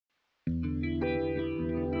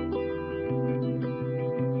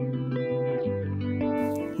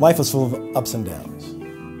Life is full of ups and downs.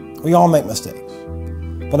 We all make mistakes.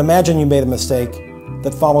 But imagine you made a mistake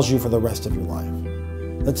that follows you for the rest of your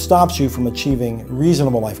life, that stops you from achieving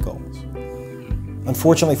reasonable life goals.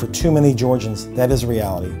 Unfortunately for too many Georgians, that is a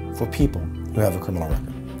reality for people who have a criminal record.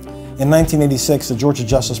 In 1986, the Georgia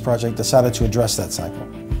Justice Project decided to address that cycle.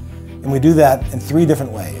 And we do that in 3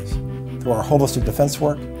 different ways: through our holistic defense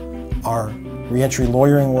work, our reentry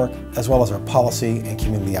lawyering work, as well as our policy and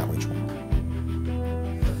community outreach work.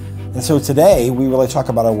 And so today, we really talk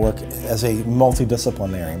about our work as a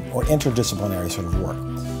multidisciplinary or interdisciplinary sort of work,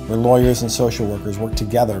 where lawyers and social workers work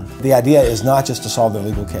together. The idea is not just to solve their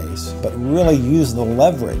legal case, but really use the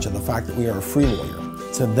leverage of the fact that we are a free lawyer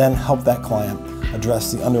to then help that client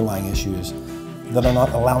address the underlying issues that are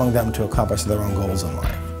not allowing them to accomplish their own goals in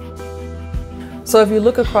life. So if you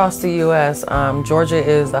look across the U.S., Georgia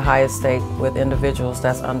is the highest state with individuals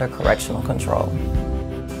that's under correctional control.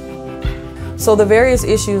 So the various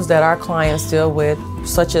issues that our clients deal with,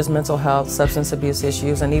 such as mental health, substance abuse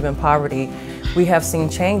issues, and even poverty, we have seen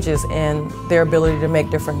changes in their ability to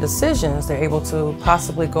make different decisions. They're able to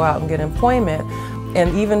possibly go out and get employment,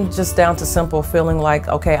 and even just down to simple feeling like,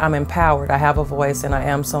 okay, I'm empowered, I have a voice, and I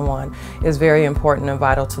am someone, is very important and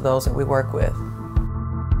vital to those that we work with.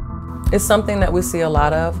 It's something that we see a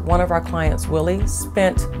lot of. One of our clients, Willie,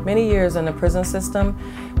 spent many years in the prison system.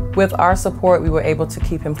 With our support, we were able to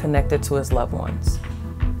keep him connected to his loved ones.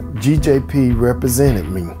 GJP represented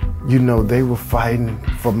me. You know, they were fighting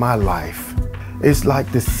for my life. It's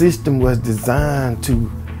like the system was designed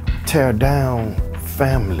to tear down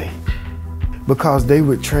family, because they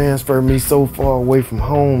would transfer me so far away from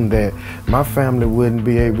home that my family wouldn't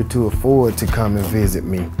be able to afford to come and visit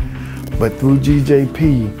me. But through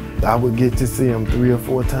GJP, I would get to see them 3 or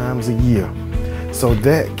 4 times a year. So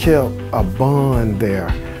that kept a bond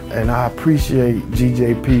there. And I appreciate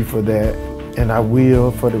GJP for that, and I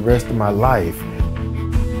will for the rest of my life.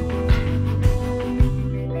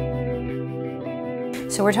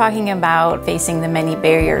 So we're talking about facing the many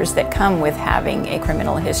barriers that come with having a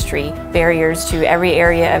criminal history. Barriers to every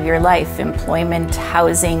area of your life: employment,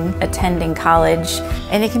 housing, attending college.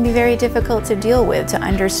 And it can be very difficult to deal with, to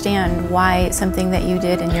understand why something that you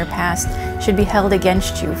did in your past should be held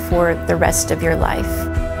against you for the rest of your life.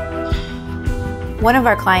 One of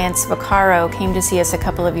our clients, Vaccaro, came to see us a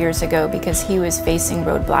couple of years ago because he was facing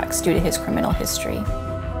roadblocks due to his criminal history.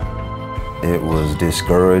 It was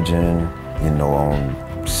discouraging, you know,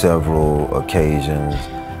 on several occasions,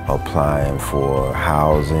 applying for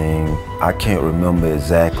housing. I can't remember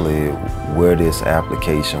exactly where this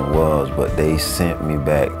application was, but they sent me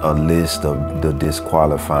back a list of the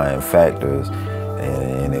disqualifying factors.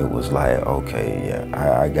 And it was like, okay,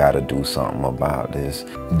 yeah, I gotta do something about this.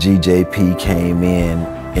 GJP came in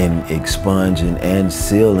expunging and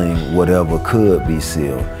sealing whatever could be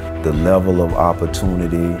sealed. The level of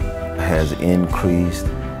opportunity has increased,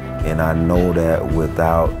 and I know that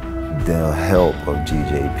without the help of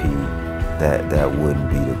GJP, that wouldn't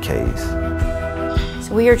be the case.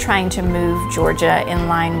 We are trying to move Georgia in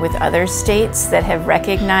line with other states that have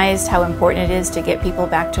recognized how important it is to get people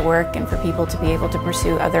back to work and for people to be able to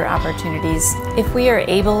pursue other opportunities. If we are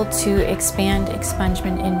able to expand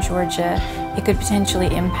expungement in Georgia, it could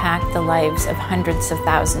potentially impact the lives of hundreds of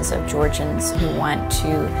thousands of Georgians who want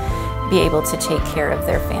to be able to take care of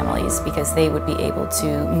their families, because they would be able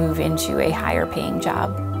to move into a higher paying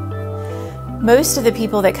job. Most of the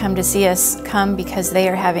people that come to see us come because they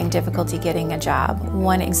are having difficulty getting a job.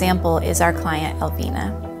 One example is our client,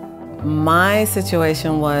 Elvina. My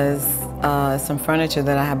situation was some furniture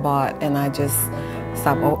that I had bought, and I just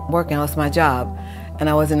stopped working. I lost my job, and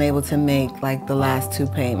I wasn't able to make like the last 2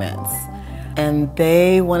 payments. And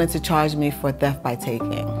they wanted to charge me for theft by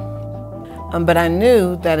taking. But I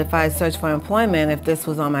knew that if I searched for employment, if this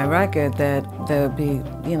was on my record, that there would be,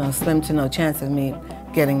 you know, slim to no chance of me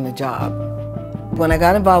getting the job. When I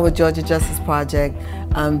got involved with Georgia Justice Project,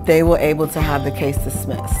 they were able to have the case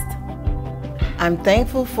dismissed. I'm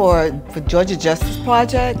thankful for Georgia Justice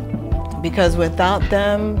Project, because without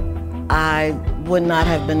them, I would not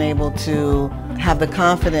have been able to have the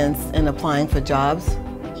confidence in applying for jobs.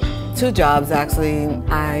 2 jobs, actually.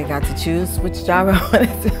 I got to choose which job I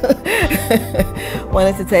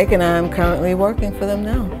wanted to take, and I'm currently working for them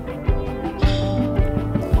now.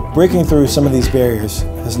 Breaking through some of these barriers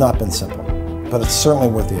has not been simple, but it's certainly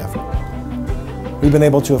worth the effort. We've been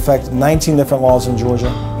able to affect 19 different laws in Georgia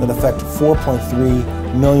that affect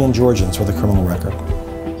 4.3 million Georgians with a criminal record.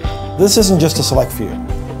 This isn't just a select few.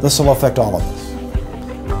 This will affect all of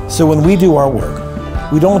us. So when we do our work,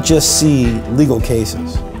 we don't just see legal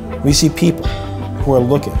cases. We see people who are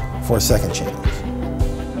looking for a second chance.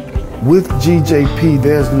 With GJP,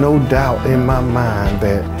 there's no doubt in my mind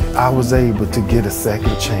that I was able to get a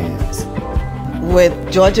second chance.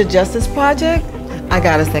 With Georgia Justice Project, I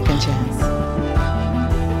got a second chance.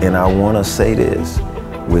 And I want to say this,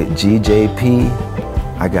 with GJP,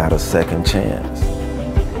 I got a second chance.